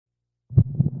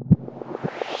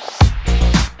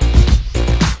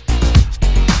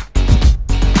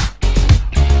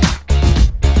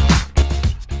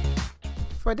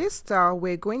For this style,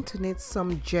 we're going to need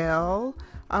some gel,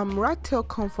 rat tail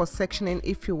comb for sectioning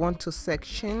if you want to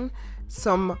section,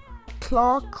 some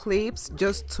claw clips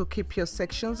just to keep your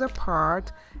sections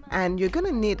apart, and you're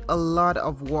gonna need a lot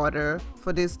of water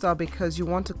for this style because you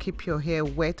want to keep your hair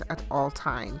wet at all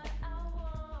time.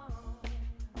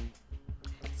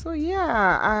 So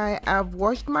yeah, I have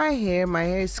washed my hair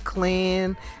is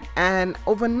clean, and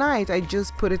overnight I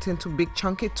just put it into big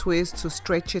chunky twists to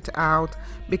stretch it out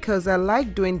because I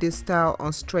like doing this style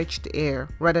on stretched hair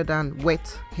rather than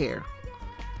wet hair.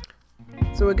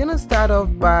 So we're gonna start off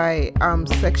by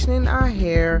sectioning our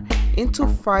hair into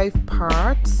 5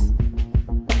 parts.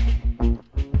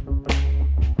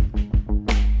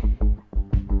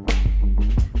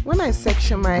 When I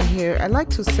section my hair, I like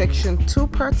to section 2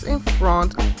 parts in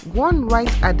front, 1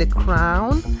 right at the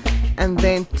crown and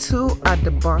then 2 at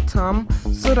the bottom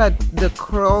so that the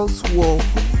curls will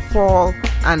fall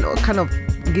and kind of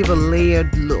give a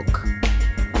layered look.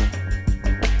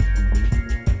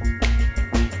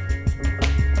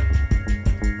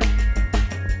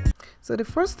 So the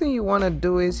first thing you want to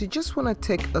do is you just want to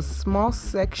take a small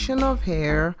section of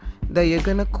hair that you're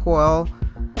gonna coil,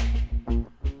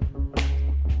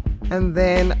 and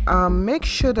then make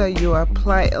sure that you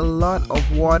apply a lot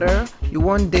of water. You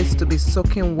want this to be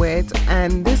soaking wet,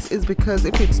 and this is because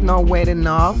if it's not wet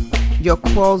enough, your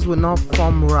coils will not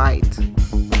form right.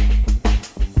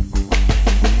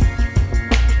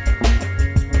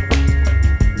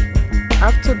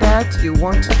 After that, you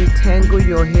want to detangle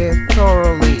your hair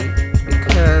thoroughly,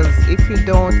 because if you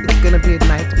don't, it's gonna be a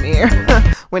nightmare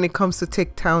when it comes to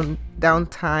take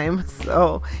downtime.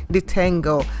 So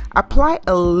detangle, apply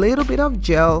a little bit of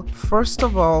gel first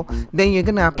of all, then you're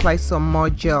gonna apply some more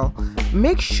gel.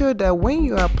 Make sure that when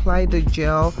you apply the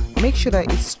gel, make sure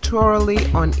that it's thoroughly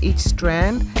on each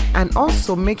strand, and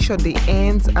also make sure the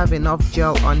ends have enough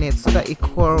gel on it so that it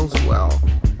curls well.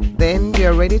 Then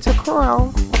you're ready to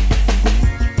curl.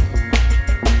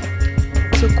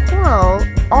 To curl,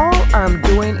 all I'm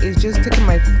doing is just taking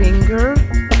my finger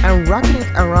and wrapping it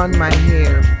around my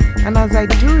hair, and as I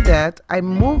do that, I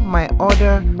move my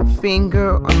other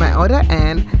finger on my other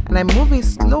end and I move it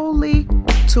slowly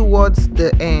towards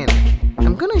the end.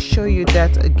 I'm gonna show you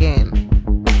that again.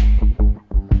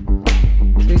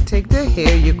 So you take the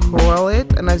hair, you curl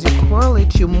it, and as you curl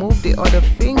it, you move the other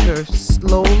finger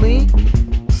slowly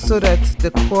so that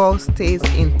the curl stays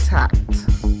intact.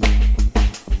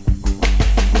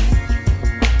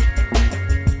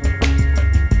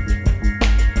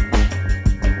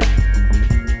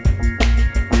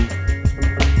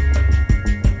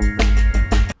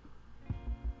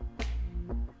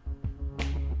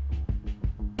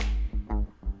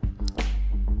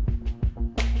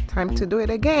 Time to do it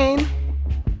again.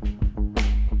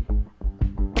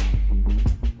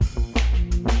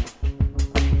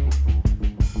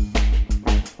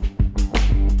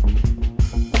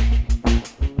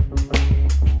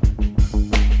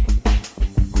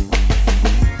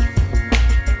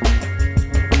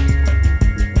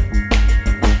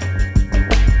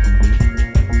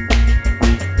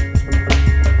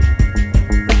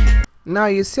 Now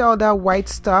you see all that white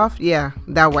stuff? Yeah,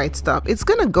 that white stuff, it's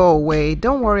gonna go away.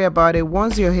 Don't worry about it.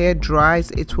 Once your hair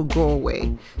dries, it will go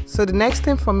away. So the next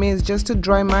thing for me is just to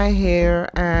dry my hair,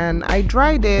 and I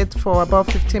dried it for about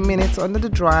 15 minutes under the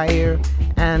dryer,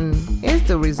 and here's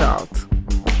the result.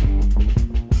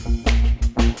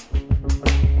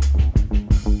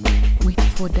 Wait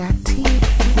for that tip.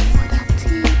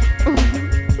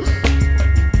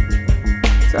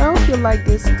 So I hope you like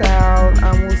this style,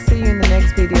 and we'll see you in the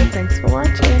next video. Thanks for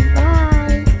watching.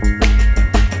 Bye.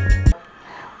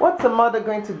 What's a mother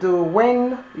going to do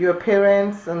when you're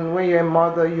parents and when you're a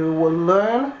mother? You will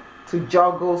learn to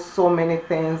juggle so many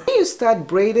things. When you start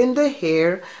braiding the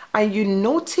hair and you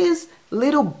notice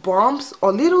little bumps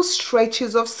or little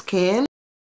stretches of skin,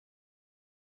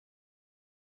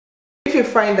 if you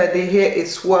find that the hair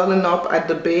is swelling up at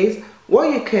the base,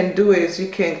 what you can do is you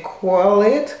can coil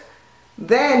it,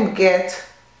 then get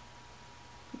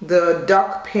the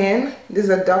duck pin, these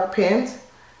are duck pins,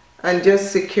 and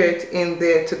just secure it in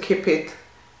there to keep it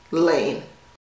laying.